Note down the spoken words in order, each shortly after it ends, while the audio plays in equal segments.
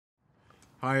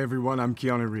Hi everyone, I'm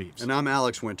Keanu Reeves. And I'm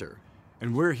Alex Winter.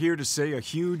 And we're here to say a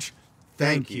huge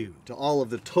thank you to all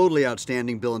of the totally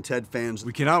outstanding Bill and Ted fans.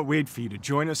 We cannot wait for you to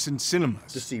join us in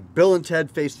cinemas to see Bill and Ted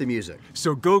Face the Music.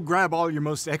 So go grab all your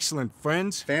most excellent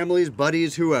friends, families,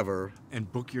 buddies, whoever,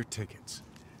 and book your tickets.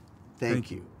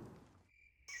 Thank you.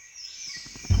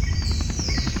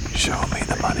 Show me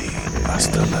the money.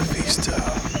 Hasta la vista.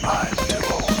 I'm too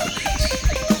old for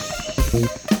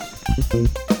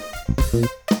this.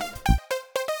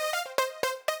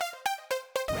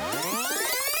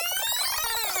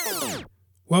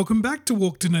 Welcome back to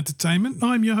Walkden Entertainment.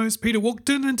 I'm your host, Peter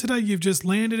Walkden, and today you've just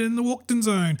landed in the Walkden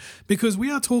Zone because we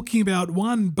are talking about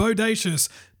one bodacious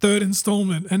third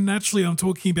installment, and naturally I'm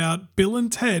talking about Bill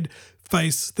and Ted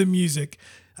Face the Music.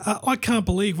 I can't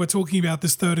believe we're talking about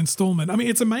this third installment. I mean,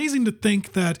 it's amazing to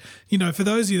think that, for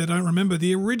those of you that don't remember,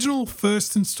 the original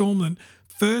first installment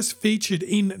first featured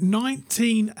in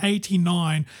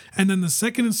 1989, and then the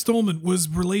second installment was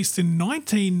released in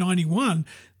 1991.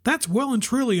 That's well and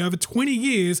truly over 20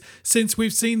 years since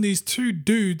we've seen these two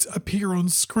dudes appear on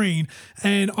screen.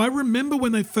 And I remember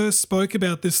when they first spoke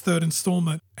about this third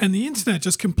installment, and the internet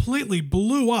just completely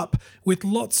blew up with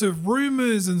lots of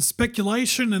rumors and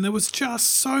speculation, and there was just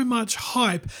so much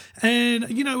hype. And,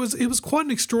 it was quite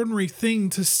an extraordinary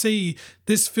thing to see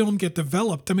this film get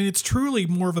developed. I mean, it's truly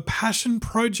more of a passion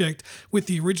project with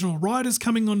the original writers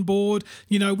coming on board.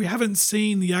 We haven't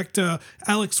seen the actor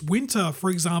Alex Winter,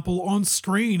 for example, on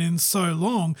screen in so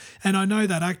long, and I know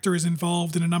that actor is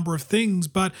involved in a number of things,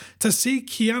 but to see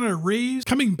Keanu Reeves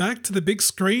coming back to the big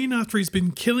screen after he's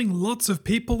been killing lots of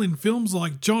people in films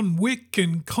like John Wick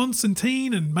and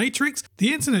Constantine and Matrix,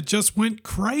 the internet just went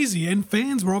crazy, and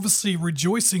fans were obviously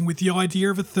rejoicing with the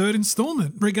idea of a third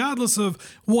installment. Regardless of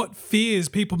what fears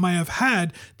people may have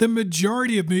had, the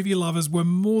majority of movie lovers were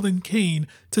more than keen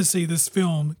to see this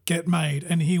film get made,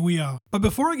 and here we are. But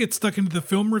before I get stuck into the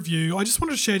film review, I just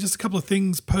wanted to share just a couple of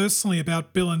things personally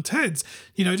about Bill and Ted's,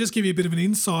 just give you a bit of an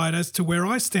insight as to where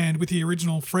I stand with the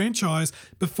original franchise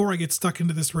before I get stuck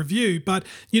into this review. But,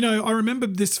 I remember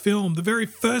this film, the very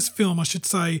first film, I should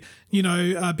say,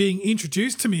 being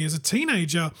introduced to me as a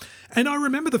teenager. And I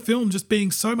remember the film just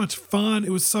being so much fun. It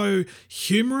was so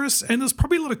humorous, and there's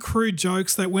probably a lot of crude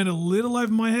jokes that went a little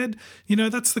over my head.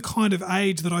 That's the kind of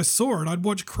age that I saw it. I'd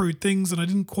watch crude things and I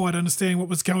didn't quite understand what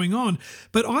was going on.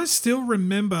 But I still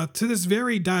remember to this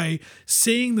very day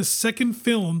seeing the second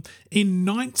film in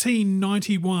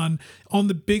 1991 on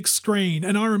the big screen.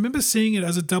 And I remember seeing it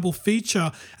as a double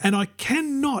feature, and I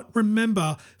cannot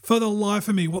remember for the life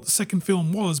of me what the second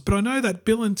film was, but I know that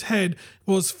Bill and Ted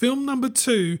was film number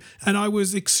 2, and I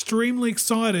was extremely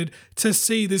excited to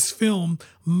see this film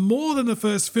more than the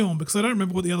first film because I don't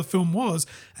remember what the other film was.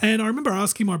 And I remember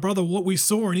asking my brother what we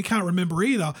saw, and he can't remember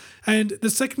either. And the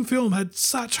second film had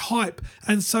such hype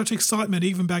and such excitement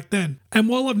even back then. And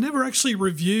while I've never actually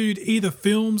reviewed either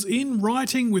films in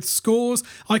writing with scores,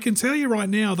 I can tell you right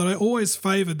now that I always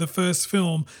favoured the first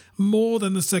film more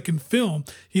than the second film.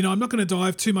 I'm not going to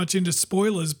dive too much into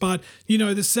spoilers, but,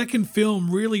 the second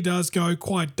film really does go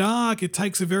quite dark. It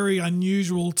takes a very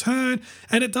unusual turn,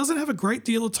 and it doesn't have a great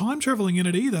deal of time traveling in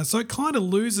it either. So it kind of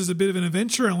loses a bit of an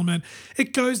adventure element.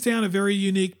 It goes down a very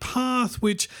unique path,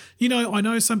 which, I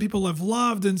know some people have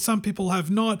loved and some people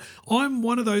have not. I'm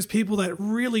one of those people that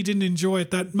really didn't enjoy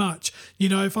it that much.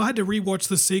 If I had to rewatch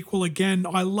the sequel again,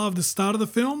 I love the start of the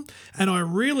film and I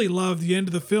really love the end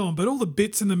of the film, but all the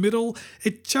bits in the middle,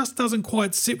 it just doesn't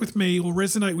quite sit with me or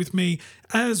resonate with me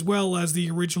as well as the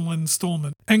original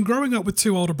installment. And growing up with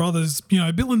two older brothers,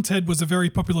 Bill and Ted was a very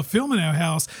popular film in our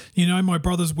house. My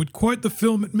brothers would quote the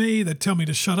film at me. They'd tell me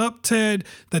to shut up, Ted.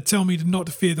 They'd tell me to not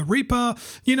to fear the Reaper.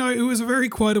 It was a very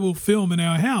quotable film in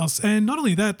our house. And not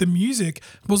only that, the music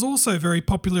was also very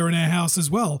popular in our house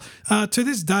as well. To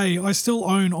this day, I still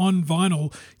own on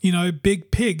vinyl,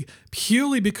 Big Pig,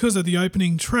 purely because of the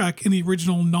opening track in the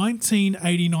original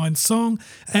 1989 song.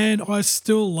 And I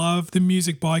still love the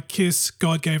music by Kiss,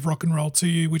 God Gave Rock and Roll to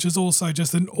You, which is also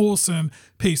just an awesome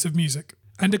piece of music.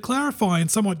 And to clarify,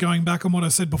 and somewhat going back on what I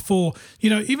said before,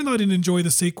 even though I didn't enjoy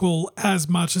the sequel as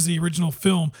much as the original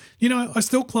film, I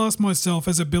still class myself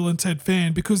as a Bill and Ted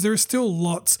fan because there are still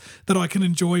lots that I can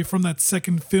enjoy from that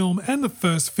second film and the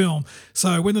first film.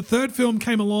 So when the third film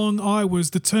came along, I was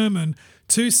determined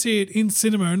to see it in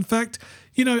cinema. In fact,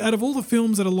 out of all the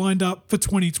films that are lined up for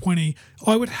 2020,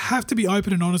 I would have to be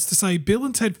open and honest to say Bill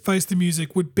and Ted Face the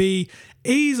Music would be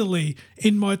easily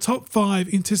in my top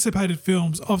 5 anticipated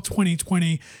films of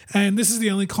 2020. And this is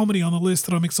the only comedy on the list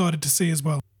that I'm excited to see as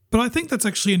well. But I think that's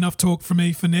actually enough talk for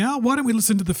me for now. Why don't we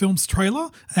listen to the film's trailer?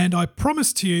 And I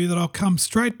promise to you that I'll come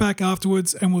straight back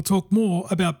afterwards and we'll talk more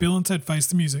about Bill and Ted Face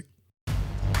the Music.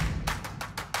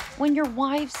 When your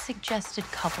wives suggested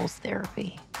couples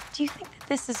therapy, do you think that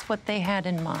this is what they had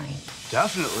in mind?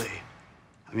 Definitely.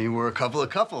 I mean, we're a couple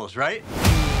of couples, right?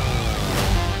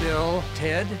 Bill,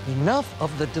 Ted, enough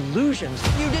of the delusions.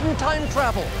 You didn't time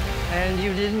travel, and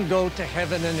you didn't go to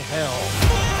heaven and hell.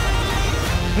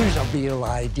 Here's a real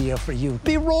idea for you.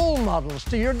 Be role models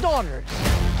to your daughters.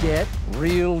 Get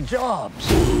real jobs.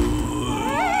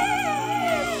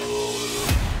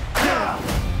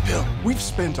 Bill, we've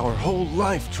spent our whole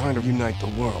life trying to unite the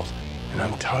world. And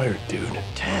I'm tired, dude.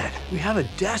 Ted, we have a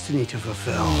destiny to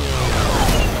fulfill.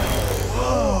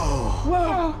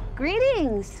 Whoa.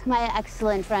 Greetings, my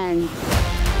excellent friends.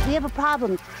 We have a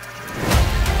problem.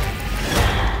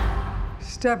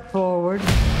 Step forward.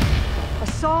 A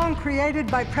song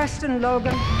created by Preston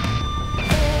Logan,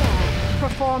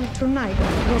 performed tonight,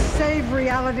 will save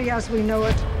reality as we know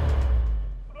it.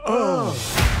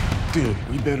 Dude,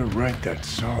 we better write that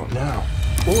song now.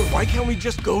 Or why can't we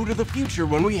just go to the future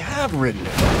when we have written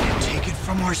it? And take it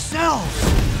from ourselves.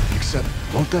 Except,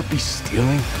 won't that be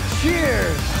stealing?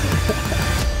 Cheers!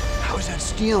 How is that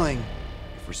stealing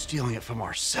if we're stealing it from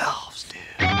ourselves, dude?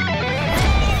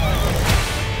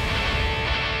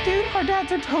 Dude, our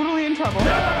dads are totally in trouble.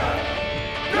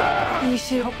 We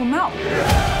should help them out.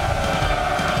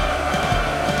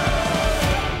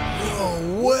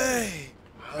 No way!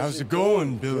 How's it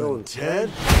going, Bill and Ted?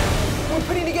 We're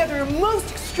putting together a most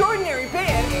extraordinary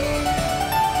band.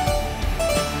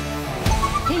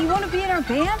 Hey, you want to be in our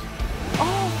band?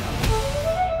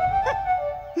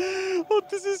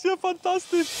 This is ja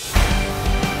fantastisch.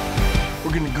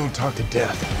 We're gonna go talk to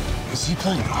Death. Is he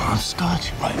playing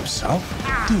hopscotch by himself?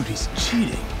 Dude, he's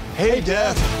cheating. Hey,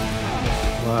 Death.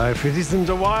 Life, it isn't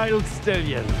a wild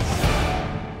stallion.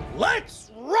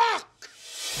 Let's rock!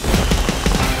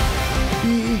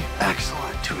 Be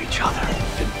excellent to each other.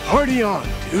 And party on,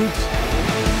 dudes.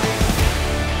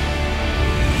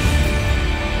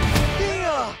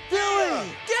 Thea!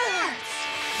 Billy! Dance!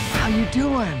 How you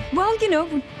doing? Well, you know,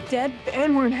 we're dead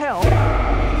and we're in hell.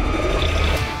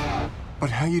 But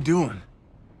how you doing?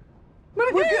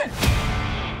 We're good.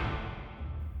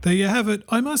 There you have it.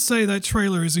 I must say that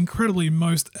trailer is incredibly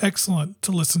most excellent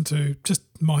to listen to. Just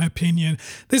my opinion.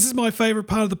 This is my favorite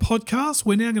part of the podcast.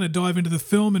 We're now going to dive into the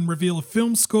film and reveal a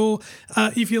film score.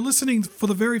 If you're listening for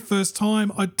the very first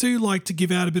time, I do like to give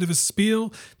out a bit of a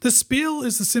spiel. The spiel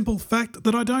is the simple fact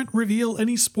that I don't reveal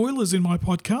any spoilers in my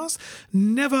podcast.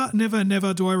 Never, never,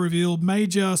 never do I reveal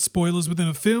major spoilers within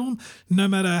a film. No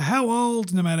matter how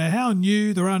old, no matter how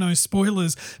new, there are no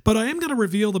spoilers. But I am going to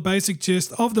reveal the basic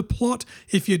gist of the plot.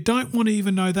 If you don't want to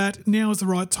even know that, now is the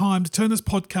right time to turn this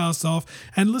podcast off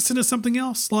and listen to something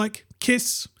else like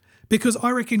Kiss, because I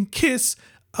reckon Kiss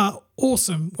are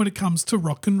awesome when it comes to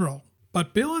rock and roll.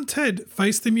 But Bill and Ted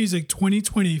Face the Music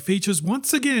 2020 features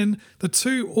once again the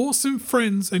two awesome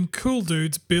friends and cool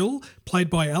dudes, Bill, played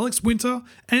by Alex Winter,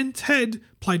 and Ted,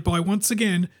 played by once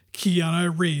again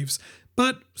Keanu Reeves.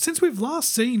 But since we've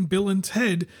last seen Bill and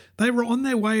Ted, they were on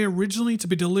their way originally to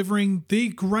be delivering the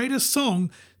greatest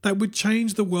song that would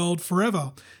change the world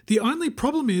forever. The only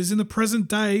problem is, in the present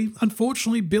day,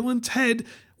 unfortunately, Bill and Ted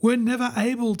were never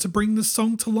able to bring the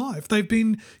song to life. They've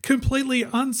been completely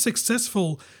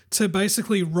unsuccessful to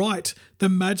basically write the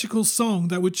magical song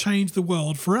that would change the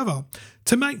world forever.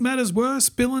 To make matters worse,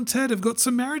 Bill and Ted have got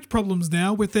some marriage problems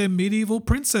now with their medieval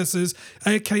princesses,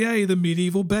 aka the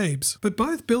medieval babes. But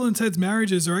both Bill and Ted's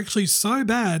marriages are actually so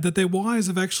bad that their wives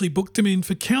have actually booked them in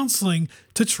for counselling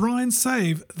to try and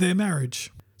save their marriage.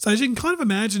 So as you can kind of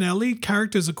imagine, our lead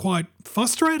characters are quite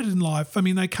frustrated in life. I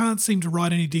mean, they can't seem to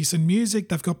write any decent music.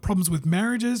 They've got problems with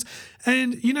marriages.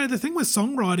 And, you know, the thing with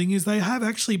songwriting is they have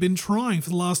actually been trying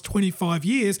for the last 25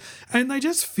 years and they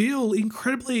just feel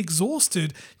incredibly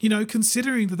exhausted, you know,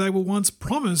 considering that they were once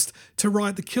promised to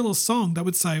write the killer song that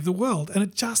would save the world. And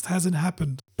it just hasn't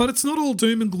happened. But it's not all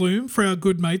doom and gloom for our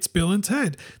good mates Bill and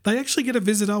Ted. They actually get a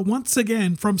visitor once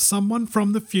again from someone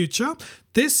from the future.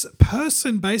 This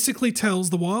person basically tells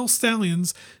the Wild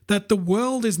Stallions that the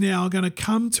world is now going to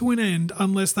come to an end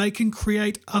unless they can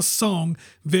create a song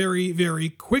very, very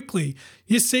quickly.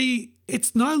 You see,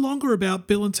 it's no longer about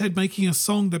Bill and Ted making a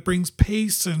song that brings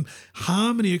peace and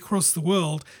harmony across the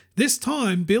world. This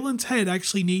time, Bill and Ted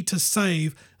actually need to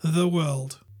save the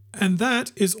world. And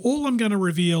that is all I'm going to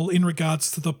reveal in regards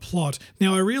to the plot.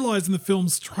 Now, I realise in the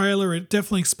film's trailer it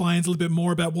definitely explains a little bit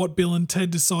more about what Bill and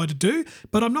Ted decide to do,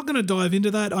 but I'm not going to dive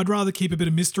into that. I'd rather keep a bit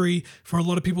of mystery for a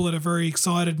lot of people that are very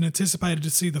excited and anticipated to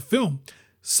see the film.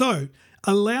 So,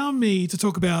 allow me to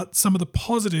talk about some of the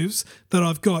positives that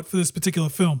I've got for this particular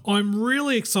film. I'm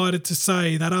really excited to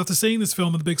say that after seeing this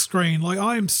film on the big screen,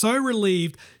 I am so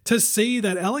relieved to see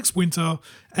that Alex Winter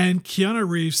and Keanu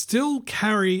Reeves still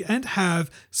carry and have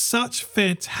such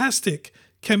fantastic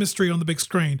chemistry on the big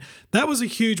screen. That was a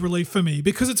huge relief for me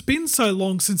because it's been so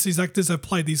long since these actors have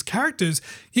played these characters.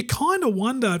 You kind of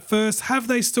wonder at first, have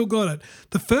they still got it?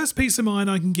 The first peace of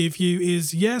mind I can give you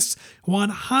is yes,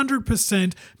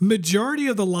 100% majority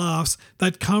of the laughs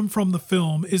that come from the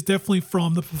film is definitely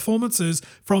from the performances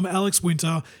from Alex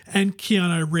Winter and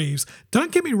Keanu Reeves.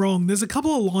 Don't get me wrong, there's a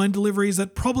couple of line deliveries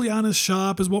that probably aren't as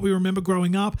sharp as what we remember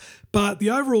growing up, but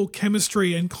the overall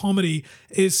chemistry and comedy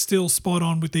is still spot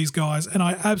on with these guys, and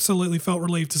I absolutely felt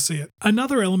relieved to see it.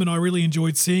 Another element I really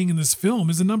enjoyed seeing in this film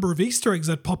is a number of Easter eggs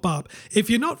that pop up. If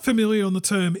you're not familiar on the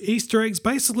term Easter eggs,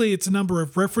 basically it's a number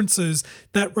of references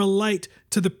that relate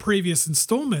to the previous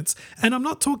installments. And I'm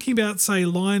not talking about, say,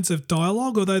 lines of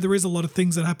dialogue, although there is a lot of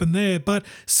things that happen there, but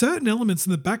certain elements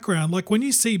in the background, like when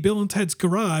you see Bill and Ted's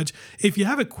garage, if you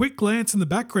have a quick glance in the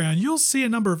background, you'll see a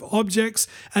number of objects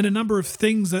and a number of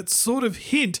things that sort of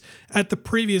hint at the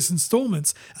previous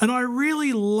installments. And I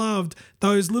really loved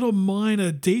those little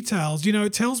minor details.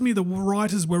 It tells me the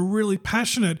writers were really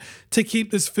passionate to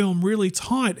keep this film really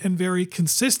tight and very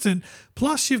consistent.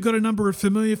 Plus, you've got a number of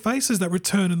familiar faces that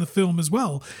return in the film as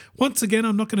well. Once again,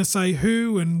 I'm not going to say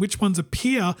who and which ones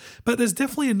appear, but there's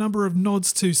definitely a number of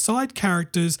nods to side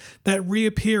characters that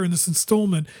reappear in this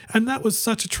installment, and that was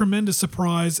such a tremendous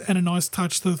surprise and a nice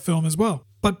touch to the film as well.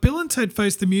 But Bill and Ted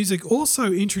Face the Music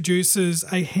also introduces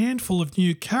a handful of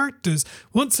new characters.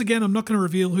 Once again, I'm not going to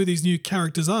reveal who these new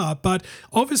characters are, but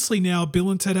obviously now Bill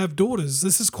and Ted have daughters.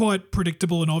 This is quite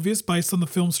predictable and obvious based on the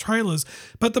film's trailers,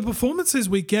 but the performances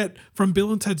we get from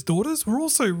Bill and Ted's daughters were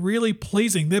also really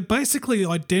pleasing. They're basically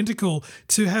identical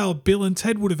to how Bill and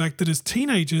Ted would have acted as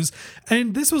teenagers,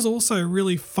 and this was also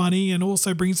really funny and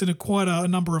also brings in quite a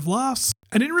number of laughs.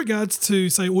 And in regards to,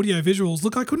 say, audio visuals,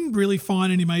 look, I couldn't really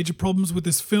find any major problems with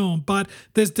this film, but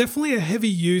there's definitely a heavy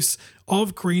use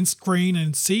of green screen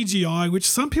and CGI, which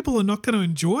some people are not going to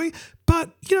enjoy.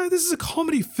 But, this is a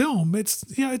comedy film.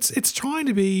 It's trying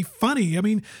to be funny. I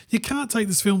mean, you can't take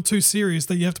this film too serious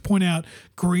that you have to point out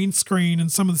green screen and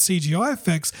some of the CGI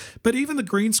effects. But even the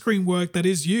green screen work that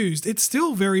is used, it's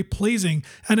still very pleasing.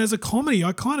 And as a comedy,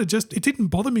 it didn't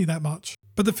bother me that much.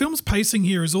 But the film's pacing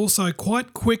here is also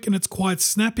quite quick and it's quite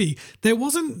snappy. There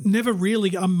wasn't never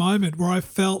really a moment where I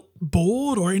felt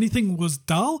bored or anything was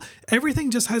dull. Everything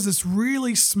just has this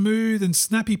really smooth and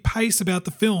snappy pace about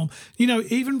the film.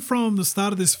 Even from the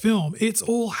start of this film, it's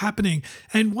all happening.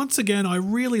 And once again, I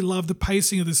really love the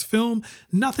pacing of this film.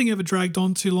 Nothing ever dragged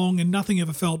on too long and nothing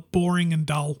ever felt boring and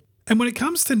dull. And when it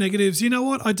comes to negatives, you know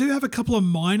what? I do have a couple of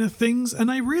minor things, and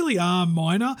they really are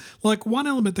minor. Like, one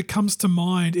element that comes to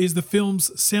mind is the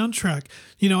film's soundtrack.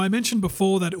 I mentioned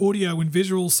before that audio and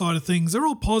visual side of things, they're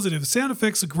all positive. Sound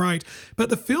effects are great, but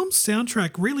the film's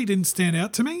soundtrack really didn't stand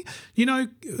out to me.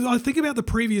 I think about the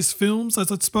previous films,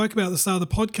 as I spoke about at the start of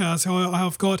the podcast, how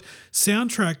I've got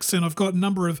soundtracks and I've got a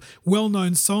number of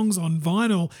well-known songs on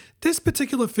vinyl. This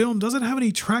particular film doesn't have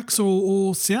any tracks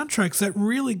or soundtracks that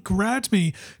really grabbed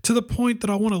me to the point that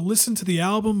I want to listen to the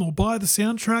album or buy the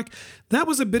soundtrack. That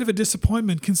was a bit of a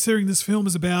disappointment considering this film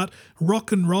is about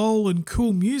rock and roll and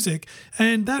cool music,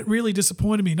 and that really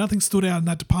disappointed me. Nothing stood out in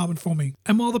that department for me.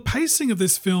 And while the pacing of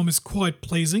this film is quite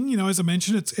pleasing, as I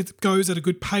mentioned, it goes at a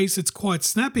good pace, it's quite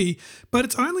snappy, but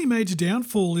its only major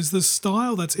downfall is the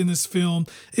style that's in this film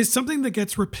is something that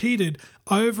gets repeated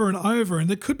over and over, and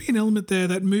there could be an element there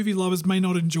that movie lovers may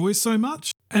not enjoy so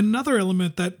much. And another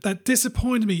element that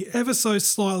disappointed me ever so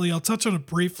slightly, I'll touch on it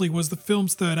briefly, was the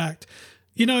film's third act.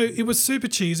 It was super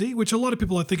cheesy, which a lot of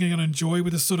people I think are going to enjoy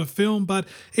with this sort of film, but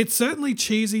it's certainly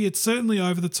cheesy, it's certainly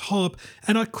over the top,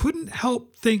 and I couldn't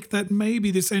help think that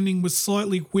maybe this ending was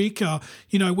slightly weaker,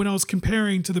 when I was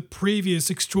comparing to the previous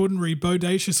extraordinary,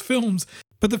 bodacious films.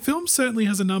 But the film certainly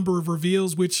has a number of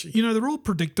reveals which, they're all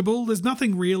predictable. There's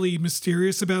nothing really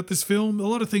mysterious about this film. A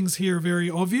lot of things here are very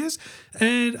obvious.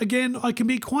 And again, I can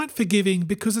be quite forgiving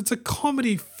because it's a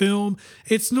comedy film.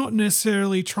 It's not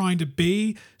necessarily trying to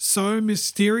be so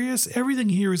mysterious. Everything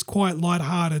here is quite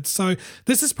lighthearted. So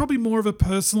this is probably more of a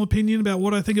personal opinion about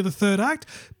what I think of the third act,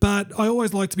 but I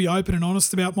always like to be open and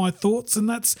honest about my thoughts, and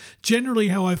that's generally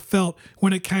how I felt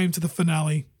when it came to the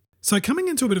finale. So coming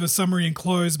into a bit of a summary and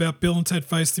close about Bill and Ted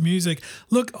Face the Music,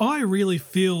 look, I really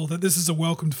feel that this is a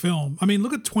welcomed film. I mean,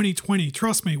 look at 2020.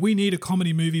 Trust me, we need a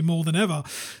comedy movie more than ever.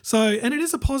 And it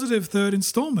is a positive third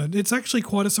installment. It's actually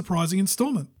quite a surprising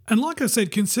installment. And like I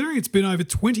said, considering it's been over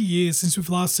 20 years since we've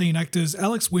last seen actors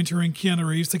Alex Winter and Keanu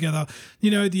Reeves together,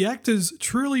 the actors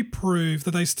truly prove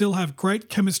that they still have great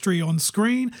chemistry on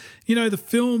screen. The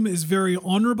film is very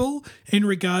honourable in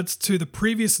regards to the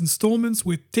previous installments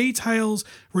with details,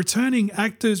 returning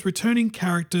actors, returning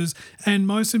characters, and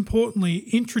most importantly,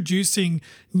 introducing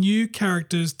new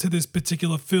characters to this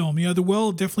particular film. The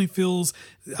world definitely feels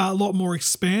a lot more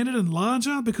expanded and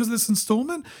larger because of this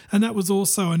installment, and that was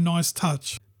also a nice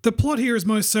touch. The plot here is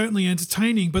most certainly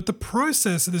entertaining, but the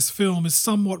process of this film is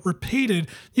somewhat repeated,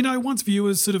 once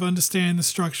viewers sort of understand the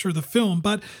structure of the film.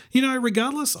 But,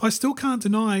 regardless, I still can't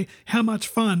deny how much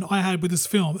fun I had with this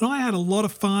film. And I had a lot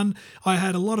of fun. I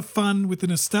had a lot of fun with the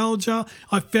nostalgia.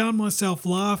 I found myself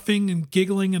laughing and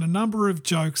giggling at a number of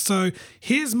jokes. So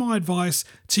here's my advice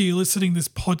to you listening to this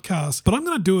podcast, but I'm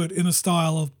going to do it in the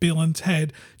style of Bill and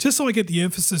Ted, just so I get the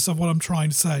emphasis of what I'm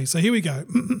trying to say. So here we go.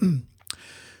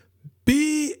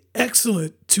 Be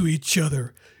excellent to each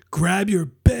other. Grab your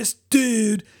best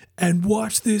dude and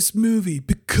watch this movie,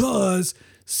 because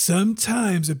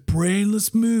sometimes a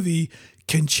brainless movie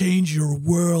can change your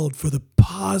world for the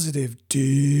positive,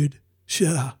 dude.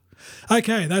 Sure.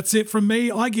 Okay, that's it from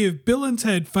me. I give Bill and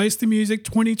Ted Face the Music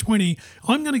 2020.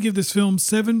 I'm going to give this film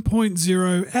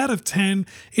 7.0 out of 10.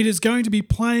 It is going to be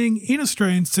playing in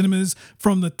Australian cinemas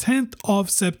from the 10th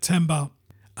of September.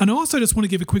 And I also just want to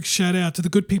give a quick shout out to the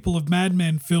good people of Mad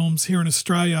Men Films here in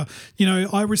Australia.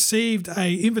 I received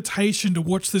an invitation to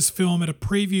watch this film at a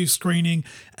preview screening,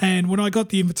 and when I got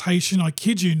the invitation, I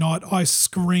kid you not, I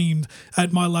screamed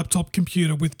at my laptop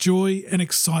computer with joy and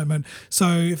excitement. So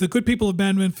if the good people of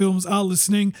Mad Men Films are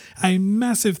listening, a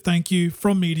massive thank you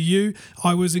from me to you.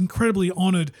 I was incredibly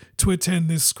honoured to attend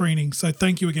this screening, so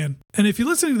thank you again. And if you're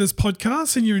listening to this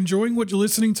podcast and you're enjoying what you're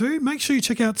listening to, make sure you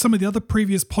check out some of the other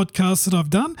previous podcasts that I've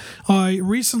done. I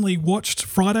recently watched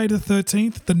Friday the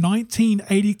 13th, the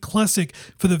 1980 classic,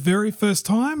 for the very first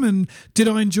time. And did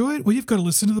I enjoy it? Well, you've got to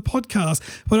listen to the podcast.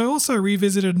 But I also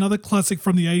revisited another classic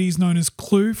from the 80s known as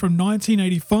Clue from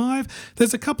 1985.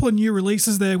 There's a couple of new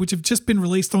releases there which have just been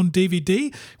released on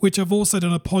DVD, which I've also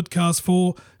done a podcast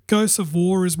for. Ghosts of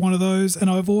War is one of those, and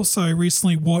I've also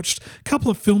recently watched a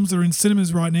couple of films that are in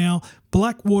cinemas right now,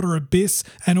 Blackwater Abyss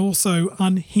and also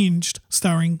Unhinged,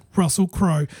 starring Russell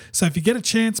Crowe. So if you get a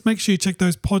chance, make sure you check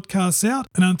those podcasts out.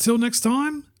 And until next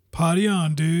time, party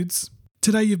on, dudes.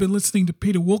 Today you've been listening to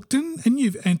Peter Walkden, and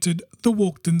you've entered the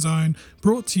Walkden Zone,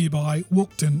 brought to you by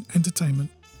Walkden Entertainment.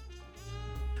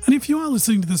 And if you are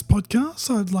listening to this podcast,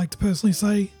 I'd like to personally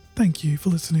say thank you for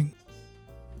listening.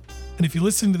 And if you're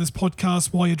listening to this podcast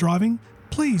while you're driving,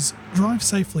 please drive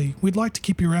safely. We'd like to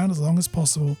keep you around as long as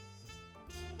possible.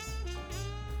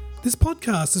 This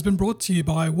podcast has been brought to you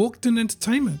by Walkden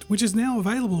Entertainment, which is now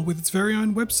available with its very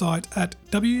own website at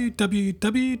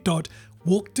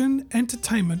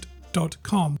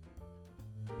www.walkdenentertainment.com.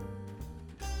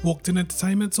 Walkden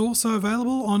Entertainment's also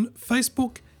available on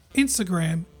Facebook,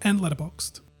 Instagram, and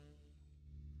Letterboxd.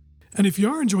 And if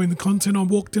you are enjoying the content on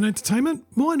Walkden Entertainment,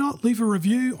 why not leave a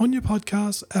review on your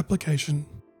podcast application?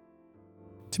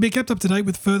 To be kept up to date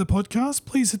with further podcasts,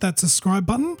 please hit that subscribe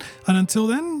button. And until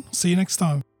then, see you next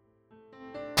time.